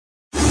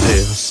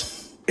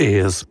This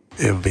is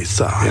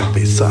Ibiza,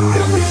 Ibiza,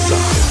 Ibiza.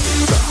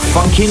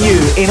 Funkinyou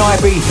in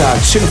Ibiza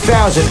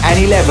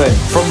 2011.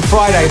 From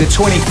Friday the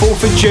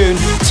 24th of June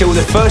till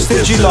the 1st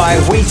of July,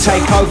 we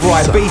take over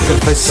Ibiza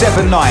for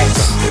 7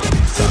 nights.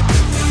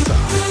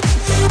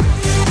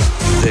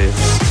 This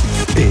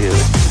is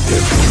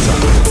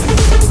Ibiza.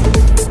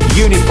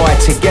 Unified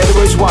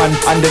together as one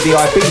under the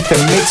Ibiza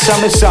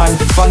Midsummer Sun,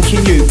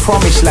 Funkinyou,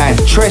 Promised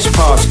Land,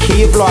 Trespass,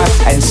 Key of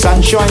Life and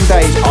Sunshine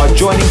Days are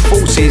joining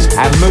forces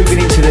and moving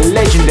into the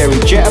legendary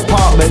Jet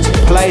Apartments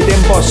Playa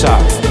d'Embossa.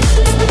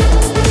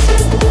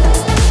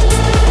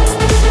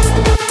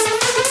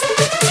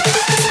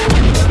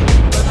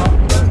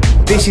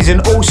 This is an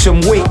awesome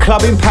week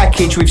clubbing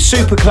package with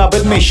Super Club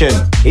admission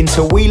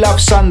into We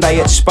Love Sunday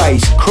at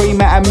Space,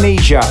 Cream at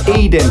Amnesia,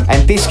 Eden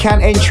and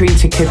discount entry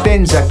into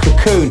Cadenza,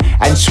 Cocoon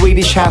and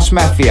Swedish House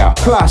Mafia.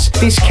 Plus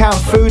discount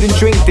food and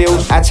drink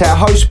deals at our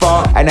host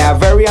bar and our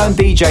very own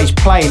DJs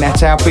playing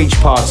at our beach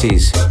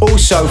parties.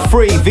 Also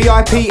free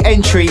VIP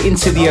entry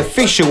into the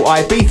official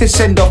Ibiza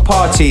send-off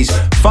parties,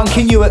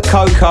 Funkinyou at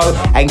Coco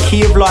and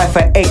Key of Life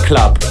at Egg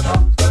Club.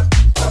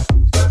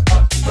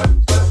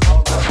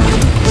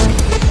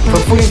 For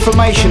full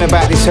information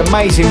about this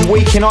amazing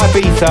week in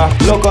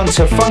Ibiza, log on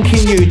to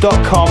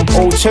funkinyou.com.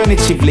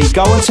 Alternatively,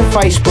 go onto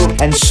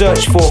Facebook and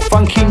search for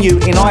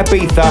Funkinyou in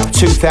Ibiza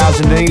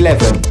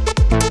 2011.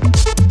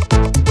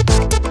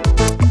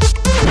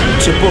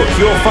 To book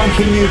your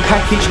Funkinyou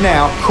package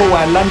now, call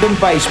our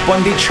London-based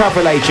bonded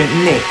travel agent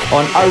Nick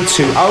on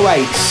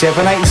 0208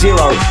 780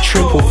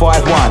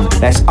 551.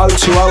 That's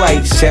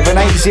 0208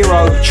 780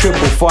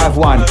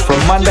 551 from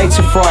Monday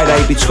to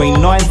Friday between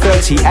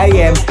 9:30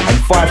 AM and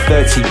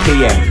 5:30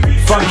 PM.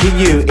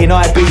 Funkinyou in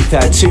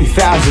Ibiza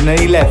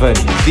 2011.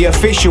 The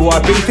official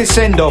Ibiza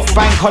send-off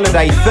bank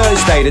holiday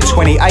Thursday the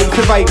 28th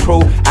of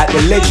April at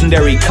the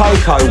legendary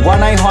Coco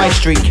 1A High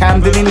Street,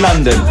 Camden in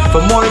London.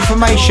 For more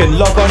information,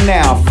 log on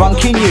now,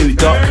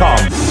 funkinyou.com.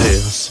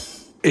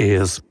 This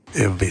is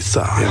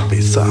Ibiza,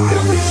 Ibiza,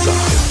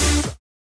 Ibiza.